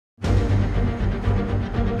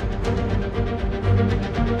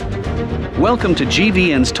Welcome to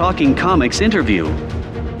GVN's Talking Comics interview.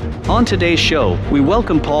 On today's show, we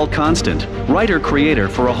welcome Paul Constant, writer-creator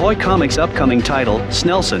for Ahoy Comics' upcoming title,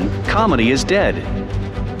 Snelson, Comedy is Dead.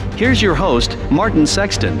 Here's your host, Martin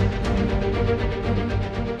Sexton.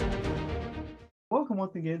 Welcome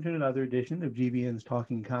once again to another edition of GVN's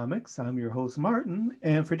Talking Comics. I'm your host, Martin,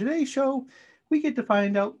 and for today's show, we get to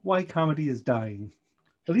find out why comedy is dying.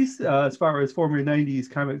 At least as far as former 90s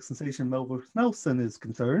comic sensation Melville Snelson is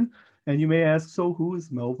concerned. And you may ask, so who is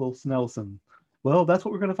Melville Snelson? Well, that's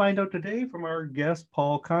what we're going to find out today from our guest,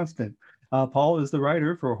 Paul Constant. Paul is the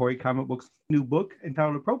writer for Ahoy Comic Books' new book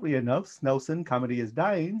entitled, appropriately enough, Snelson, Comedy is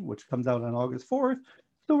Dying, which comes out on August 4th.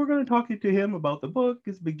 So we're going to talk to him about the book,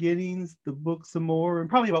 its beginnings, the book some more, and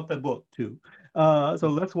probably about the book too. So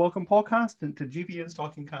let's welcome Paul Constant to GVN's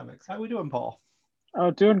Talking Comics. How are we doing, Paul? Oh,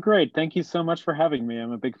 doing great. Thank you so much for having me.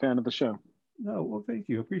 I'm a big fan of the show. No, well, thank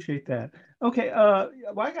you. Appreciate that. Okay, well,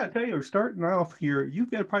 I got to tell you, starting off here,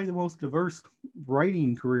 you've got probably the most diverse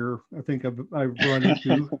writing career I think I've run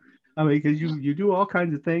into. I mean, because you do all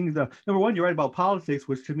kinds of things. Number one, you write about politics,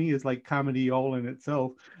 which to me is like comedy all in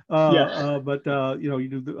itself. But you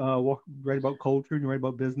do write about culture and you write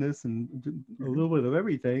about business and a little bit of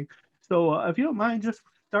everything. So if you don't mind, just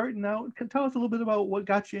starting out, tell us a little bit about what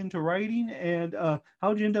got you into writing and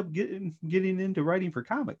how did you end up getting into writing for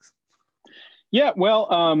comics? Yeah, well,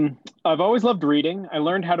 I've always loved reading. I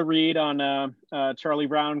learned how to read on Charlie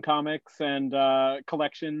Brown comics and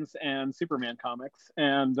collections and Superman comics,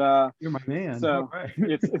 and you're my man. So right.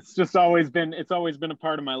 it's just always been a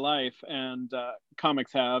part of my life, and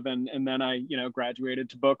comics have, and then I graduated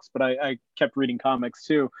to books, but I kept reading comics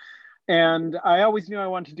too. And I always knew I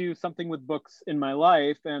wanted to do something with books in my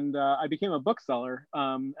life, and I became a bookseller.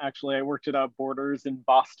 Actually, I worked at Borders in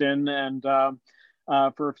Boston, and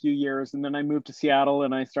for a few years, and then I moved to Seattle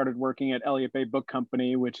and I started working at Elliott Bay Book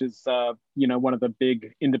Company, which is one of the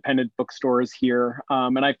big independent bookstores here.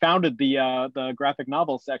 And I founded the graphic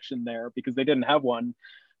novel section there because they didn't have one.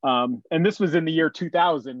 And this was in the year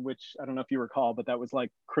 2000, which I don't know if you recall, but that was like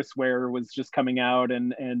Chris Ware was just coming out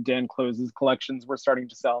and Dan Close's collections were starting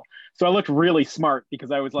to sell. So I looked really smart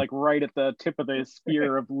because I was like right at the tip of the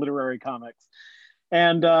spear of literary comics.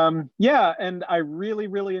 And and I really,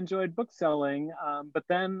 really enjoyed book selling. But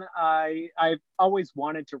then I've always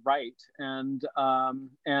wanted to write, and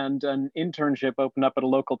an internship opened up at a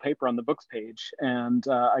local paper on the books page, and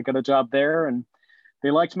I got a job there, and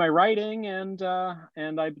they liked my writing, and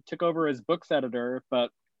I took over as books editor.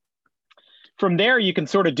 But from there, you can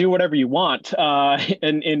sort of do whatever you want at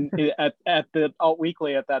the Alt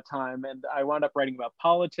Weekly at that time. And I wound up writing about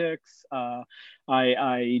politics.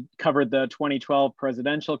 I covered the 2012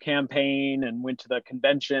 presidential campaign and went to the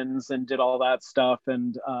conventions and did all that stuff.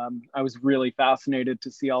 And I was really fascinated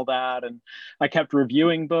to see all that. And I kept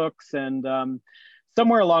reviewing books. And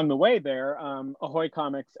somewhere along the way there, Ahoy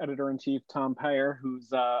Comics editor-in-chief Tom Peyer,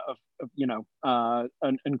 who's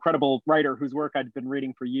an incredible writer whose work I'd been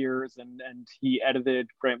reading for years, and he edited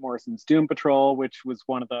Grant Morrison's Doom Patrol, which was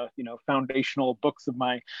one of the foundational books of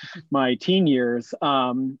my teen years.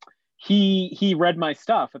 He read my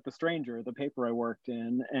stuff at The Stranger, the paper I worked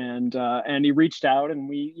in, and he reached out, and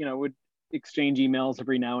we would exchange emails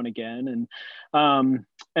every now and again,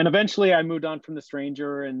 and eventually I moved on from The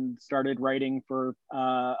Stranger and started writing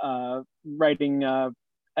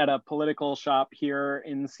at a political shop here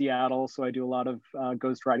in Seattle. So I do a lot of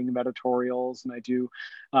ghostwriting of editorials, and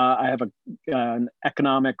I have an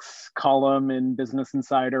economics column in Business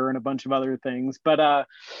Insider and a bunch of other things. But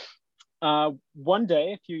one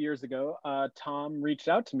day, a few years ago, Tom reached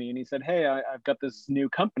out to me and he said, "Hey, I've got this new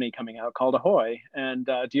company coming out called Ahoy, and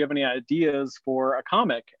do you have any ideas for a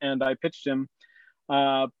comic?" And I pitched him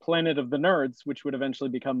Planet of the Nerds, which would eventually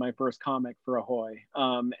become my first comic for Ahoy.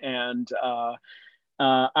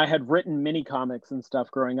 I had written mini comics and stuff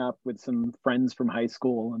growing up with some friends from high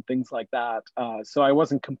school and things like that. So I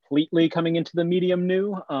wasn't completely coming into the medium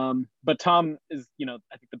new, but Tom is,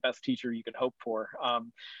 I think the best teacher you could hope for.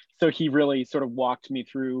 So he really sort of walked me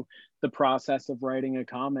through the process of writing a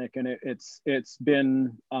comic, and it's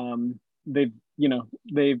been, they've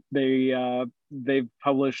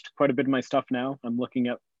published quite a bit of my stuff now. I'm looking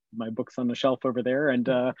at my books on the shelf over there, and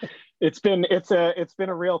it's been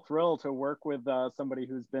a real thrill to work with somebody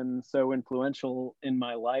who's been so influential in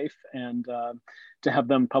my life, and to have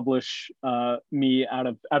them publish me out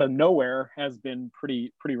of nowhere has been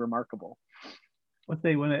pretty remarkable.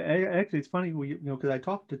 Actually, it's funny, because I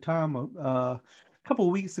talked to Tom couple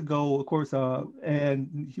of weeks ago, of course, at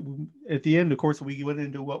the end, of course, we went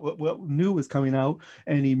into what new was coming out,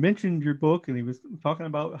 and he mentioned your book, and he was talking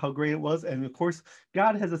about how great it was, and of course,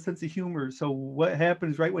 God has a sense of humor. So what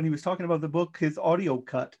happened is right when he was talking about the book, his audio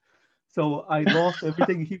cut. So I lost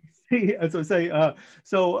everything he was saying. And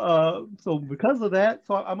so because of that,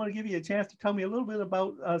 so I'm going to give you a chance to tell me a little bit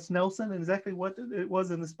about Snelson and exactly what it was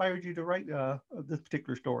that inspired you to write this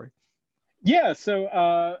particular story. Yeah, so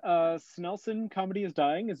Snelson Comedy is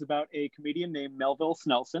Dying is about a comedian named Melville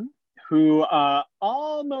Snelson who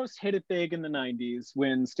almost hit it big in the 90s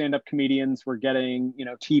when stand-up comedians were getting,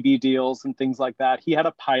 TV deals and things like that. He had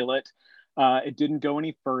a pilot. It didn't go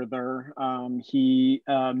any further. He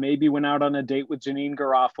maybe went out on a date with Janine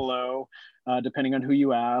Garofalo, depending on who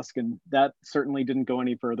you ask, and that certainly didn't go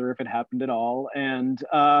any further if it happened at all. And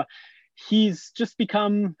he's just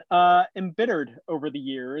become embittered over the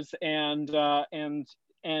years, and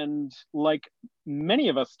like many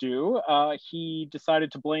of us do, he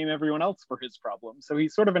decided to blame everyone else for his problems. So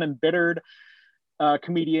he's sort of an embittered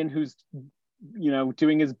comedian who's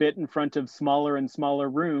doing his bit in front of smaller and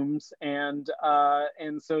smaller rooms, and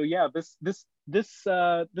so yeah, this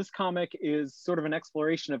comic is sort of an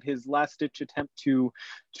exploration of his last ditch attempt to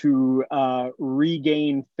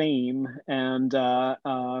regain fame and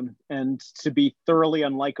to be thoroughly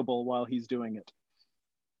unlikable while he's doing it.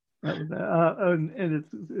 And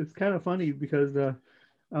it's kind of funny because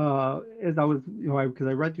as I was, because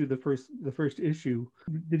I read through the first issue.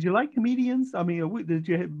 Did you like comedians? I mean, did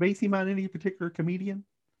you base him on any particular comedian?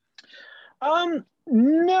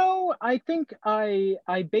 No, I think I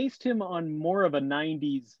based him on more of a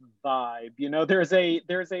 90s vibe.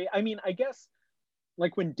 I mean, I guess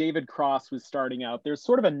like when David Cross was starting out, there's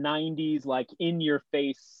sort of a 90s, like in your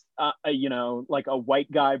face, like a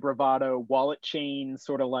white guy bravado, wallet chain,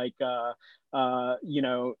 sort of like,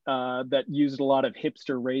 that used a lot of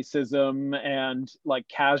hipster racism and like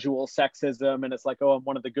casual sexism. And it's like, oh, I'm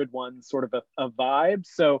one of the good ones, sort of a vibe.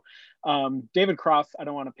 So David Cross, I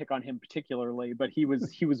don't want to pick on him particularly, but he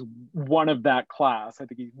was one of that class. I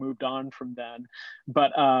think he's moved on from then.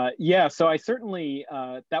 But yeah, so I certainly,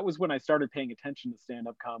 that was when I started paying attention to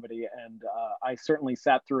stand-up comedy. And I certainly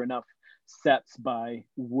sat through enough sets by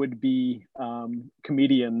would-be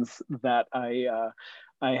comedians that I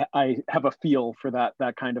have a feel for that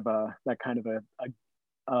kind of a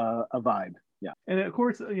vibe. Yeah. And of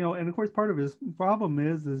course, part of his problem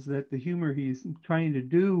is that the humor he's trying to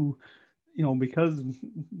do, because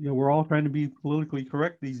we're all trying to be politically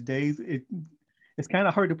correct these days. It's kind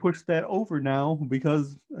of hard to push that over now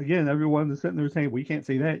because again, everyone is sitting there saying, "Well, you can't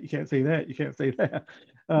say that, you can't say that, you can't say that."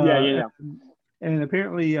 Yeah. And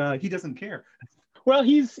apparently, he doesn't care. Well,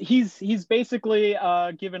 he's basically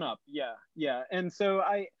given up. Yeah. And so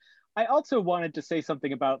I also wanted to say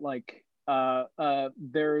something about like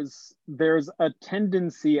there's a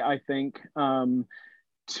tendency, I think,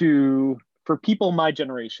 for people my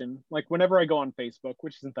generation, like whenever I go on Facebook,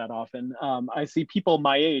 which isn't that often, I see people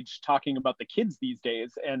my age talking about the kids these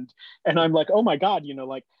days, and I'm like, oh my God,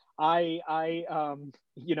 like I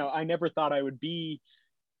never thought I would be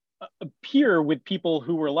peer with people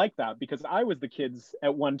who were like that because I was the kids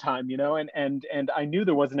at one time, and I knew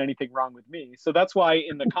there wasn't anything wrong with me. So that's why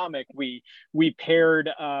in the comic we paired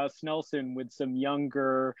Snelson with some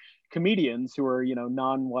younger comedians who are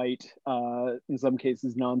non-white, in some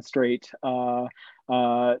cases non-straight,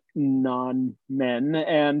 non-men,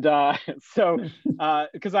 and so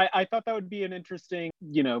because I thought that would be an interesting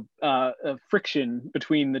friction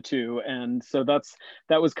between the two, and so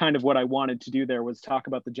that was kind of what I wanted to do there, was talk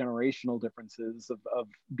about the generational differences of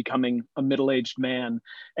becoming a middle-aged man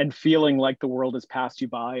and feeling like the world has passed you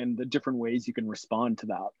by and the different ways you can respond to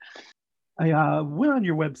that. I went on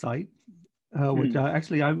your website, which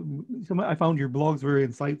actually I found your blogs very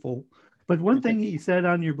insightful. But one thing you said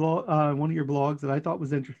on your blog, one of your blogs that I thought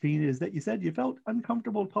was interesting is that you said you felt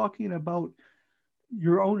uncomfortable talking about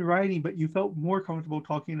your own writing, but you felt more comfortable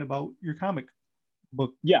talking about your comic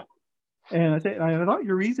book. Yeah. And I thought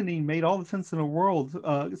your reasoning made all the sense in the world.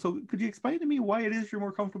 So could you explain to me why it is you're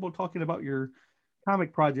more comfortable talking about your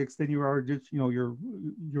comic projects than you are just, your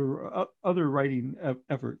other writing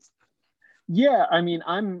efforts? Yeah, I mean,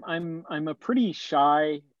 I'm a pretty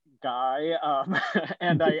shy guy,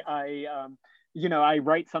 and I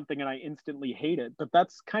write something and I instantly hate it. But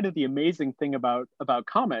that's kind of the amazing thing about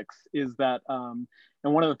comics is that, and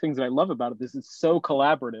one of the things that I love about it is it's so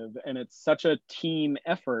collaborative and it's such a team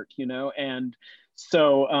effort, and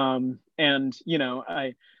so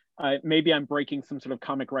maybe I'm breaking some sort of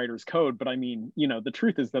comic writer's code, but I mean, the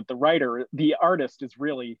truth is that the artist is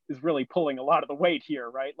really pulling a lot of the weight here,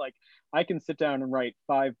 right? Like I can sit down and write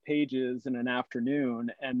 5 pages in an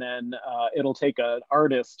afternoon, and then it'll take an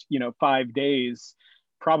artist, 5 days,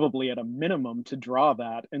 probably at a minimum, to draw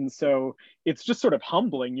that. And so it's just sort of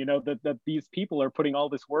humbling, that these people are putting all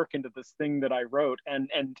this work into this thing that I wrote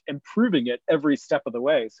and improving it every step of the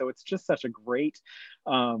way. So it's just such a great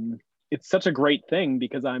it's such a great thing,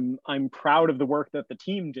 because I'm proud of the work that the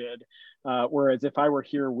team did. Whereas if I were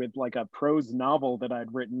here with like a prose novel that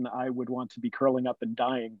I'd written, I would want to be curling up and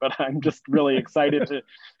dying. But I'm just really excited to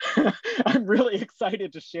I'm really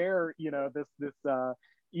excited to share, this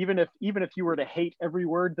even if you were to hate every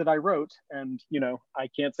word that I wrote, and I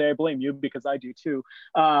can't say I blame you, because I do too.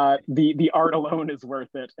 The art alone is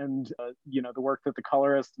worth it, and the work that the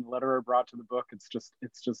colorist and letterer brought to the book, it's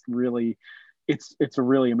just really, it's a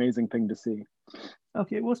really amazing thing to see.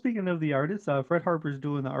 Okay, well, speaking of the artist, Fred Harper's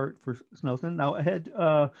doing the art for Snelson. Now,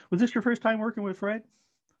 was this your first time working with Fred?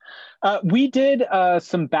 We did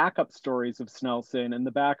some backup stories of Snelson in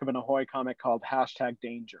the back of an Ahoy comic called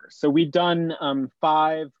 #Danger. So we'd done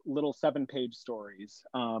 5 little 7-page stories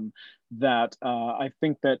that I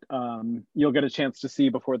think that you'll get a chance to see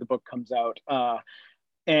before the book comes out.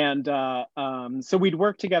 So we'd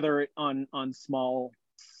work together on small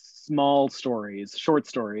stories, short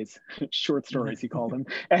stories, he called them.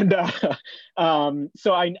 And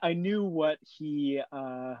so I knew what he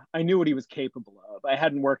was capable of. I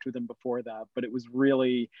hadn't worked with him before that, but it was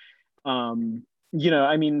really, I mean,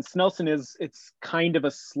 Snelson it's kind of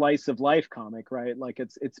a slice of life comic, right? Like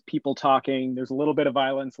it's people talking. There's a little bit of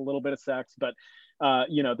violence, a little bit of sex, but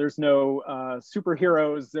there's no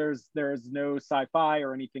superheroes, there's no sci-fi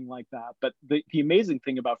or anything like that. But the amazing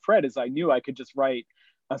thing about Fred is I knew I could just write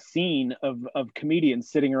a scene of comedians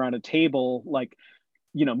sitting around a table, like,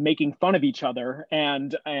 making fun of each other,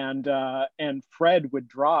 and Fred would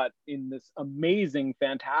draw it in this amazing,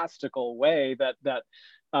 fantastical way that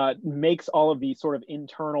makes all of the sort of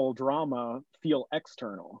internal drama feel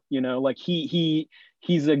external. Like he's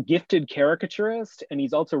a gifted caricaturist, and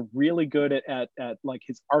he's also really good at like,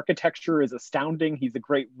 his architecture is astounding. He's a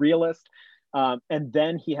great realist, and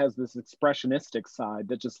then he has this expressionistic side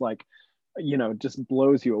that just like, just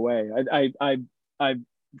blows you away.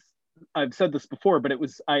 I've said this before, but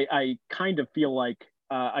I kind of feel like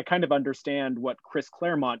I kind of understand what Chris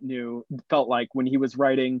Claremont felt like when he was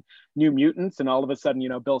writing New Mutants, and all of a sudden,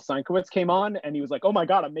 Bill Sienkiewicz came on, and he was like, "Oh my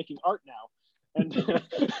God, I'm making art now." And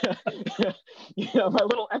my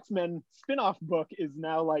little X-Men spin-off book is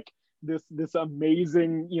now like this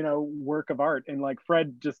amazing, work of art, and like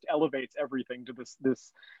Fred just elevates everything to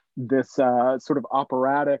this sort of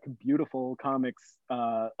operatic, beautiful comics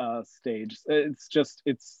stage. It's just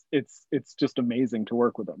amazing to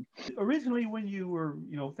work with him. Originally, when you were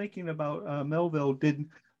thinking about Melville, did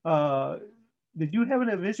you have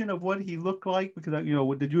a vision of what he looked like? Because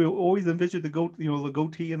did you always envision the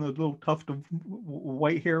goatee and the little tuft of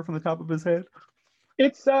white hair from the top of his head?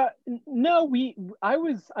 It's no,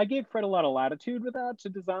 I gave Fred a lot of latitude with that to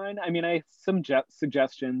design. I mean, some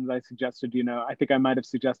suggestions. I suggested, I think I might have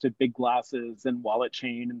suggested big glasses and wallet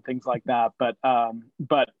chain and things like that. But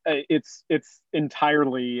it's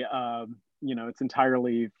entirely it's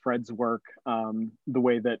entirely Fred's work. The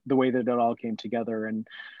way that it all came together. And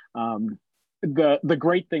the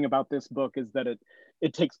great thing about this book is that it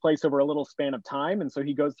takes place over a little span of time, and so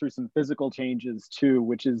he goes through some physical changes too,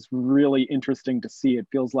 which is really interesting to see. It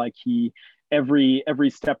feels like every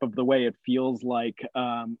step of the way, it feels like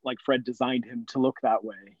Fred designed him to look that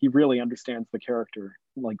way. He really understands the character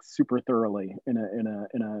like super thoroughly in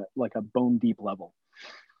a like a bone deep level.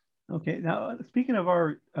 Okay, now speaking of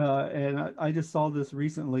art, and I just saw this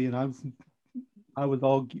recently, and I was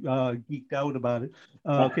all geeked out about it.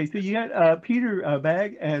 Okay, so you got Peter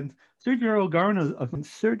Bagg and Sergio Aragonés.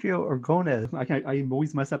 I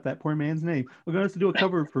always mess up that poor man's name. We're going to do a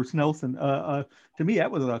cover for Snelson. To me, that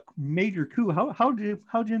was a major coup. How'd you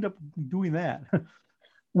end up doing that?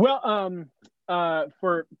 Well,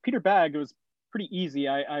 for Peter Bagg, it was pretty easy.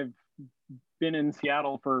 I've been in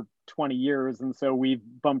Seattle for 20 years, and so we've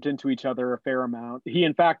bumped into each other a fair amount. He,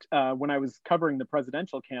 in fact, when I was covering the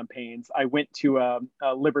presidential campaigns, I went to a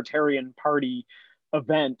Libertarian Party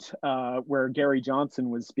event where Gary Johnson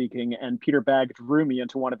was speaking, and Peter Bagg drew me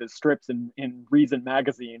into one of his strips in Reason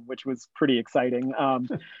magazine, which was pretty exciting.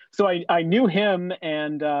 So I knew him,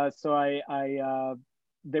 and so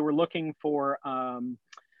they were looking for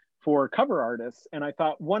cover artists, and I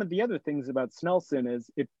thought one of the other things about Snelson is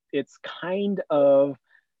it's kind of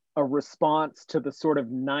a response to the sort of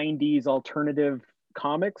 90s alternative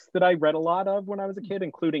comics that I read a lot of when I was a kid,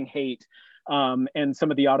 including Hate, and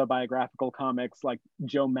some of the autobiographical comics like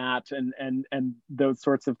Joe Matt and those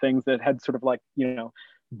sorts of things that had sort of like, you know,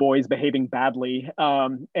 boys behaving badly.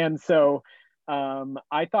 And so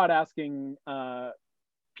I thought asking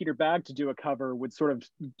Peter Bagge to do a cover would sort of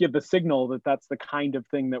give the signal that that's the kind of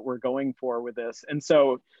thing that we're going for with this. And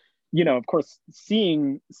so, you know, of course,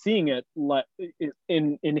 seeing it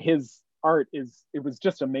in his art it was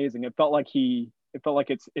just amazing. It felt like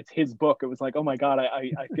it's his book. It was like, oh my God,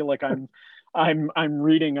 I feel like I'm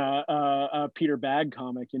reading a Peter Bagge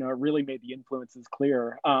comic. You know, it really made the influences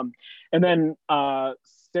clear. And then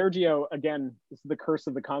Sergio, again, this is the curse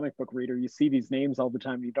of the comic book reader. You see these names all the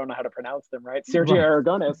time, you don't know how to pronounce them, right? Sergio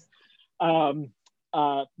Aragonis.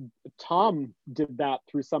 Tom did that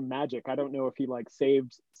through some magic. I don't know if he like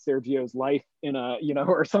saved Sergio's life in a, you know,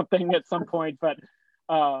 or something at some point, but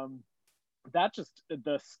that just,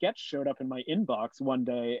 the sketch showed up in my inbox one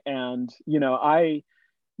day, and you know,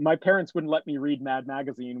 my parents wouldn't let me read Mad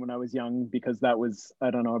Magazine when I was young because that was, I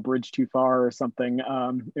don't know, a bridge too far or something.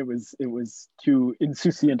 It was too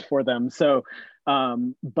insouciant for them. So,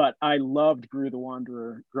 but I loved Gru the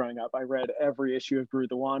Wanderer growing up. I read every issue of Gru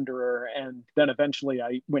the Wanderer, and then eventually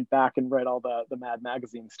I went back and read all the Mad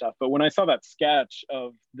Magazine stuff. But when I saw that sketch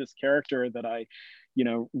of this character that I, you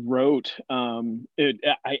know, wrote,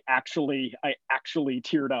 I actually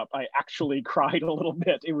teared up. I actually cried a little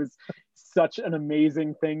bit. It was such an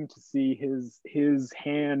amazing thing to see his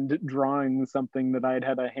hand drawing something that I'd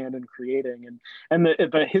had a hand in creating, and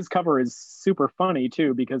his cover is super funny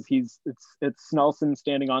too, because it's Snelson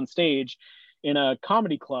standing on stage in a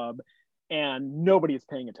comedy club, and nobody is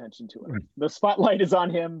paying attention to him. The spotlight is on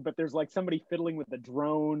him, but there's like somebody fiddling with a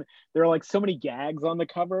drone. There are like so many gags on the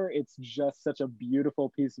cover. It's just such a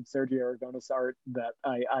beautiful piece of Sergio Aragonis art that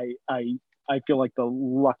I feel like the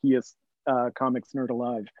luckiest comics nerd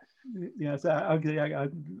alive. Yes,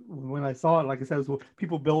 when I saw it, like I said, it was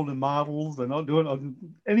people building models and not doing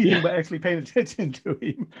anything but actually paying attention to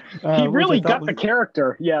him. He really got the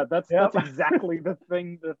character. Yeah, that's exactly the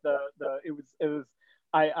thing that it was.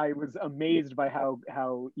 I was amazed by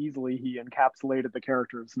how easily he encapsulated the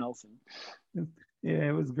character of Snelson. Yeah,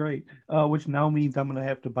 it was great. Which now means I'm going to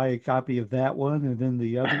have to buy a copy of that one and then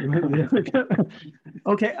the other.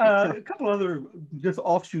 Okay, a couple other just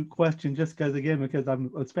offshoot questions, just because I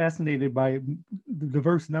was fascinated by the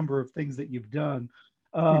diverse number of things that you've done.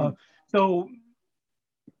 So,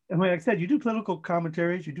 and like I said, you do political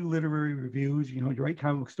commentaries, you do literary reviews, you know, you write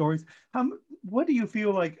comic stories. What do you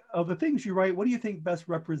feel like of the things you write? What do you think best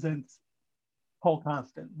represents Paul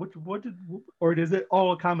Constant? Or is it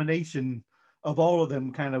all a combination of all of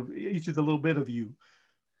them, kind of each is a little bit of you?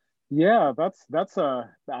 Yeah, that's I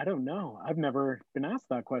don't know. I've never been asked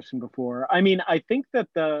that question before. I mean, I think that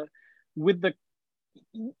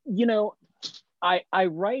you know, I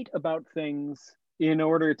write about things in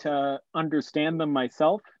order to understand them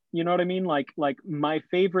myself. You know what I mean? Like my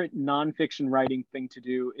favorite nonfiction writing thing to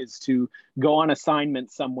do is to go on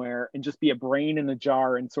assignment somewhere and just be a brain in a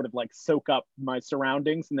jar and sort of like soak up my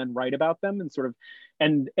surroundings and then write about them, and sort of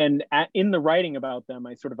in the writing about them,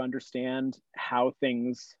 I sort of understand how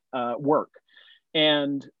things work.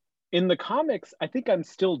 And in the comics, I think I'm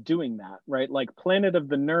still doing that, right? Like Planet of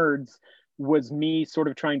the Nerds was me sort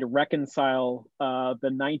of trying to reconcile the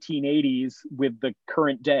 1980s with the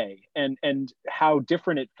current day, and how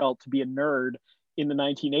different it felt to be a nerd in the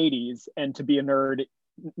 1980s and to be a nerd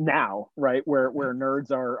now, right? Where nerds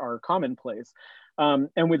are commonplace. And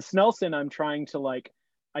with Snelson, I'm trying to like,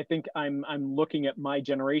 I think I'm looking at my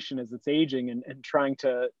generation as it's aging, and trying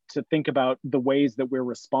to think about the ways that we're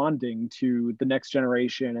responding to the next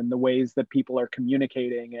generation, and the ways that people are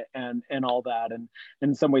communicating and all that, and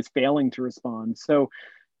in some ways failing to respond. So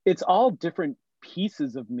it's all different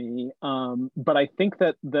pieces of me, but I think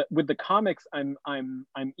that with the comics, I'm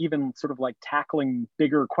even sort of like tackling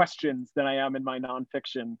bigger questions than I am in my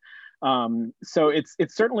nonfiction. So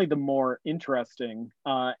it's certainly the more interesting,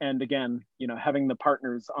 and again, you know, having the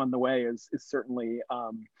partners on the way is certainly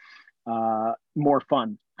more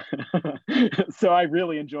fun. So I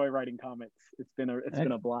really enjoy writing comics. It's been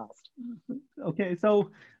a blast. Okay, so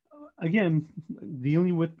again,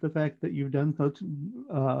 dealing with the fact that you've done such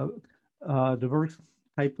diverse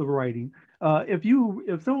type of writing,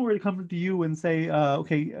 if someone were to come to you and say,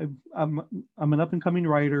 okay, I'm an up and coming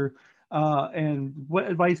writer, and what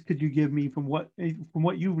advice could you give me from what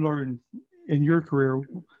you've learned in your career,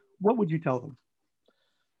 what would you tell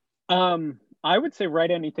them? I would say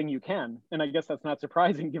write anything you can, and I guess that's not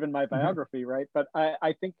surprising given my biography, right? But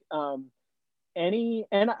I think Neil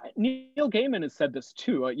Gaiman has said this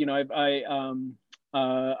too. You know,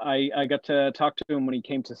 I got to talk to him when he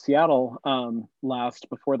came to Seattle last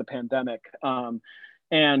before the pandemic.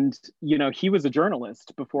 And, he was a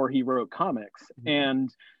journalist before he wrote comics.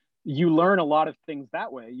 And you learn a lot of things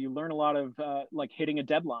that way. You learn a lot of like hitting a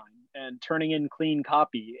deadline and turning in clean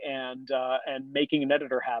copy and making an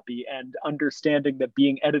editor happy and understanding that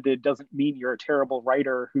being edited doesn't mean you're a terrible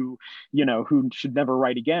writer who should never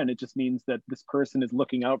write again. It just means that this person is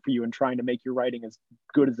looking out for you and trying to make your writing as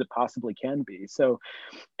good as it possibly can be. So,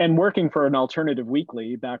 and working for an alternative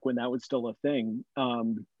weekly back when that was still a thing,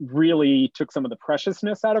 really took some of the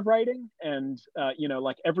preciousness out of writing. And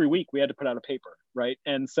like every week we had to put out a paper, right?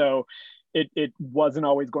 And so it wasn't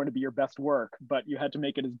always going to be your best work, but you had to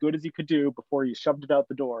make it as good as you could do before you shoved it out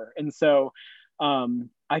the door. And so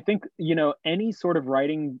I think, any sort of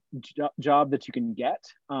writing job that you can get,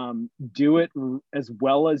 do it as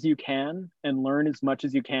well as you can and learn as much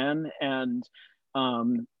as you can. And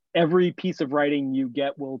every piece of writing you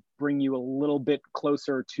get will bring you a little bit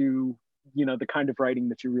closer to, the kind of writing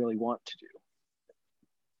that you really want to do.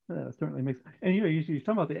 Certainly makes, and you're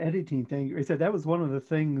talking about the editing thing. I said that was one of the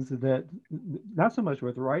things that, not so much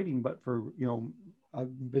with writing, but for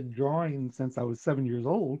I've been drawing since I was 7 years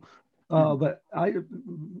old, but I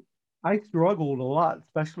struggled a lot,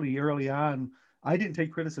 especially early on. I didn't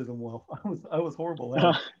take criticism well. I was horrible at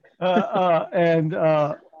it, and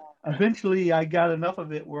eventually I got enough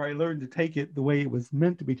of it where I learned to take it the way it was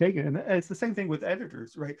meant to be taken. And it's the same thing with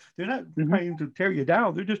editors, right? They're not trying to tear you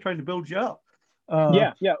down; they're just trying to build you up.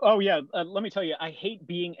 Yeah. Oh yeah. Let me tell you, I hate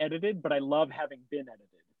being edited, but I love having been edited.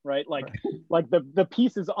 Right. Like the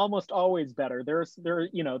piece is almost always better. There's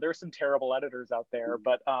some terrible editors out there,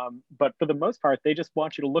 but for the most part, they just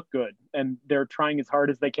want you to look good and they're trying as hard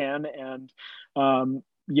as they can. And,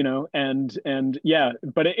 and yeah,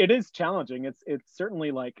 but it is challenging. It's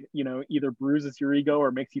certainly like, either bruises your ego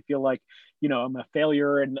or makes you feel like, I'm a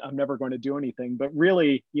failure and I'm never going to do anything. But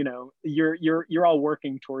really, you're all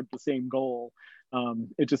working toward the same goal.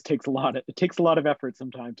 It just takes a lot of effort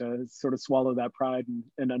sometimes to sort of swallow that pride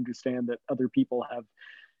and understand that other people have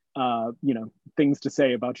things to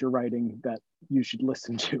say about your writing that you should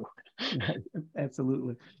listen to.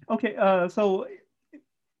 Absolutely. Okay, so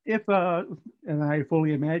if and I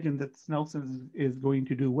fully imagine that Snelson is going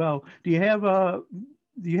to do well, do you have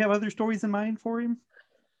other stories in mind for him?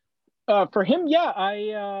 For him, yeah,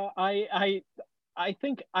 I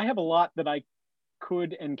think I have a lot that I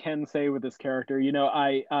could and can say with this character.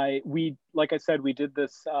 We, like I said, we did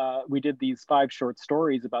these 5 short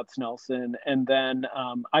stories about Snelson, and then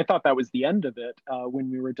I thought that was the end of it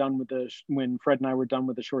when when Fred and I were done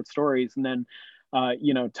with the short stories. And then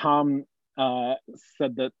Tom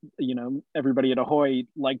said that everybody at Ahoy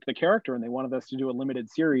liked the character and they wanted us to do a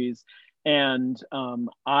limited series. And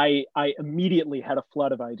I immediately had a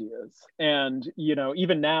flood of ideas. And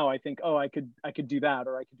even now I think, oh, I could do that,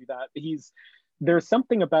 or I could do that. There's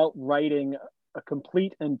something about writing a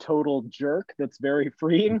complete and total jerk that's very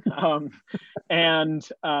freeing. And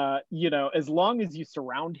as long as you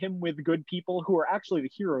surround him with good people who are actually the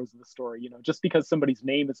heroes of the story, just because somebody's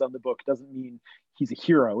name is on the book doesn't mean he's a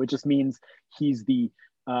hero. It just means he's the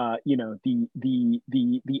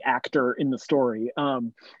actor in the story.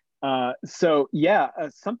 So yeah,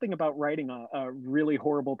 something about writing a really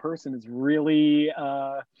horrible person is really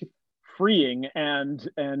freeing, and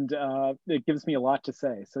it gives me a lot to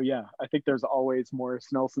say. So yeah, I think there's always more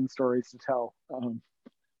Snelson stories to tell. All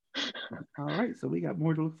right, so we got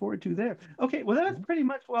more to look forward to there. Okay, well that's pretty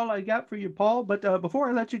much all I got for you, Paul. But before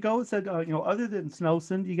I let you go, it said other than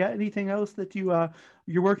Snelson, do you got anything else that you're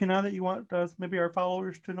working on that you want maybe our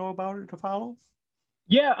followers to know about or to follow?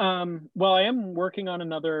 Yeah, well, I am working on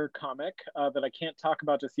another comic that I can't talk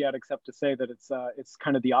about just yet, except to say that it's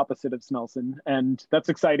kind of the opposite of Snelson, and that's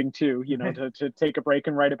exciting too. To take a break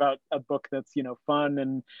and write about a book that's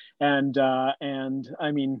fun and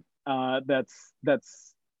I mean that's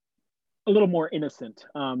a little more innocent.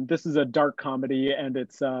 This is a dark comedy, and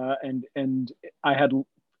it's and I had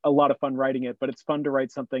a lot of fun writing it, but it's fun to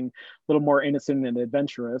write something a little more innocent and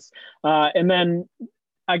adventurous. And then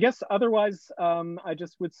I guess otherwise, I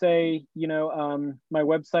just would say, my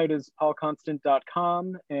website is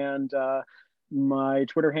paulconstant.com, and my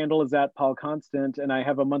Twitter handle is @paulconstant, and I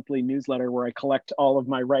have a monthly newsletter where I collect all of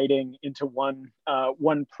my writing into one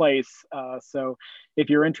place. So if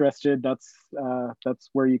you're interested, that's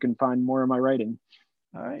where you can find more of my writing.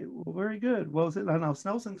 All right, well, very good. Well, now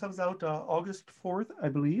Snelson comes out August 4th, I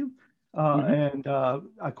believe. And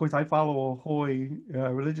of course, I follow Ahoy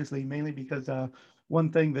religiously, mainly because one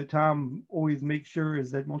thing that Tom always makes sure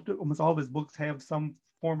is that almost all of his books have some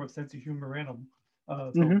form of sense of humor in them.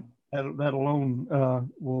 So that alone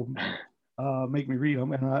will make me read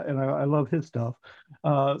them, and I love his stuff.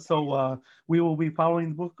 So we will be following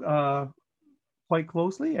the book quite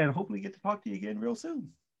closely, and hopefully get to talk to you again real soon.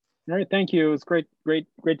 All right, thank you. It was great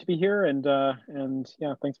to be here, and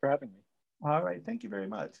yeah, thanks for having me. All right, thank you very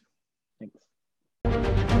much. Thanks.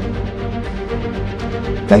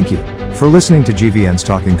 Thank you for listening to GVN's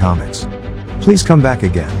Talking Comics. Please come back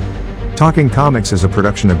again. Talking Comics is a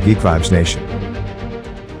production of Geek Vibes Nation.